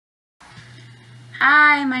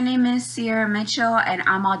Hi, my name is Sierra Mitchell, and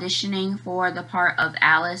I'm auditioning for the part of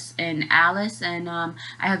Alice in Alice, and I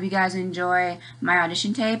hope you guys enjoy my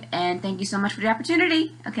audition tape, and thank you so much for the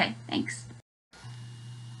opportunity. Okay, thanks.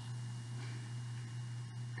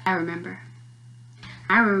 I remember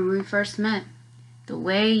when we first met. The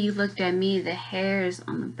way you looked at me, the hairs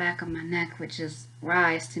on the back of my neck would just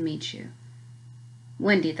rise to meet you.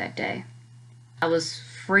 Windy that day. I was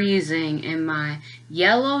freezing in my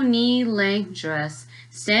yellow knee-length dress,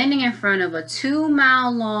 standing in front of a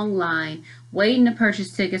 2-mile-long line, waiting to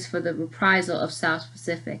purchase tickets for the reprisal of South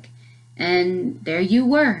Pacific. And there you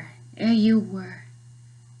were, a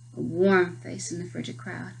warm face in the frigid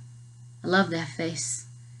crowd. I love that face.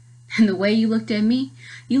 And the way you looked at me,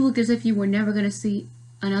 you looked as if you were never going to see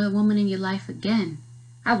another woman in your life again.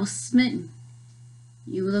 I was smitten.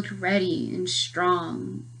 You looked ready and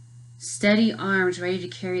strong, steady arms ready to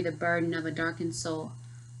carry the burden of a darkened soul.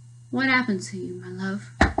 What happened to you, my love?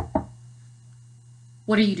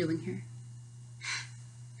 What are you doing here?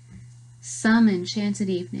 Some enchanted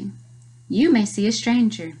evening. You may see a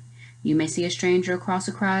stranger. You may see a stranger across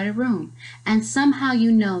a crowded room, and somehow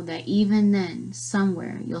you know that even then,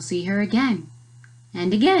 somewhere, you'll see her again,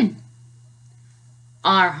 and again.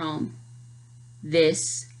 Our home.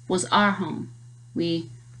 This was our home. We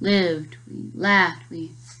lived, we laughed,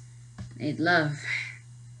 we made love.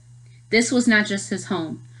 This was not just his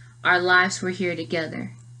home. Our lives were here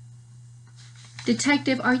together.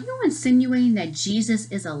 Detective, are you insinuating that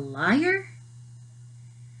Jesus is a liar?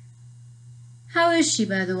 How is she,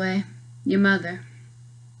 by the way, your mother?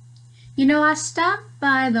 You know, I stopped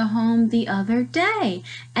by the home the other day,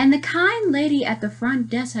 and the kind lady at the front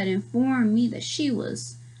desk had informed me that she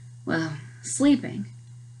was, well, sleeping.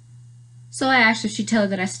 So I asked if she'd tell her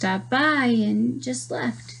that I stopped by and just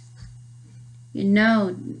left. You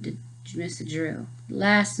know, Mr. Drew, the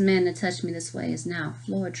last man to touch me this way is now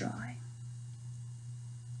floor dry.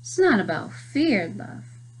 It's not about fear, love.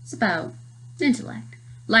 It's about intellect.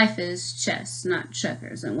 Life is chess, not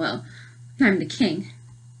checkers, and well, I'm the king.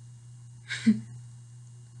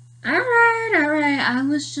 All right, I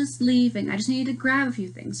was just leaving. I just needed to grab a few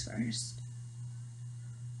things first.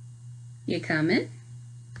 You coming?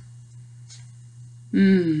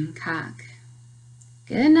 Cock.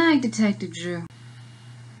 Good night, Detective Drew.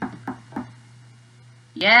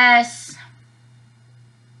 Yes.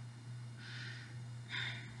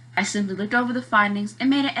 I simply looked over the findings and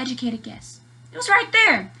made an educated guess. It was right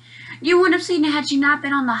there. You wouldn't have seen it had you not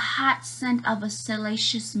been on the hot scent of a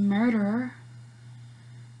salacious murderer.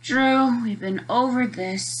 Drew, we've been over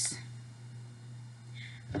this.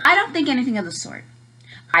 I don't think anything of the sort.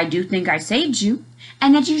 I do think I saved you,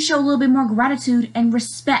 and that you show a little bit more gratitude and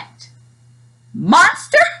respect.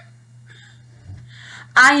 Monster?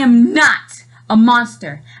 I am not a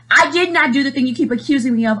monster. I did not do the thing you keep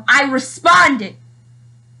accusing me of. I responded.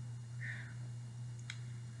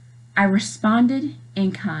 I responded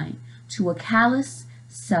in kind to a callous,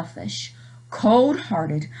 selfish,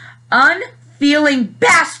 cold-hearted, unfeeling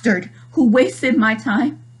bastard who wasted my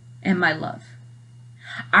time and my love.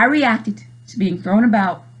 I reacted to being thrown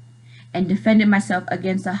about and defended myself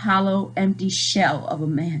against a hollow, empty shell of a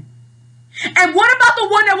man. And what about the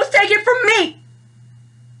one that was taken from me?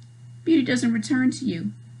 Beauty doesn't return to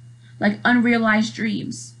you like unrealized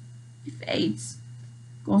dreams. It fades,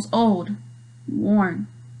 grows old, worn,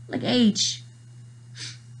 like age.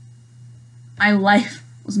 My life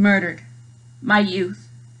was murdered, my youth.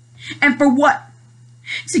 And for what?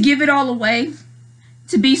 To give it all away?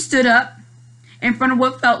 To be stood up in front of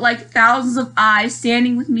what felt like thousands of eyes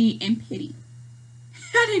standing with me in pity.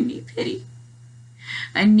 I didn't need pity.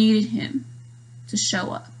 I needed him to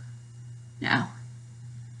show up. Now,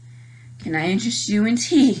 can I interest you in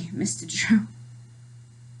tea, Mr. Drew?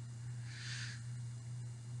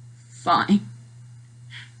 Fine.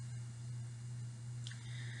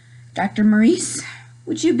 Dr. Maurice,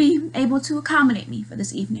 would you be able to accommodate me for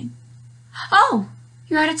this evening? Oh,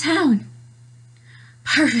 you're out of town.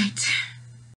 Perfect.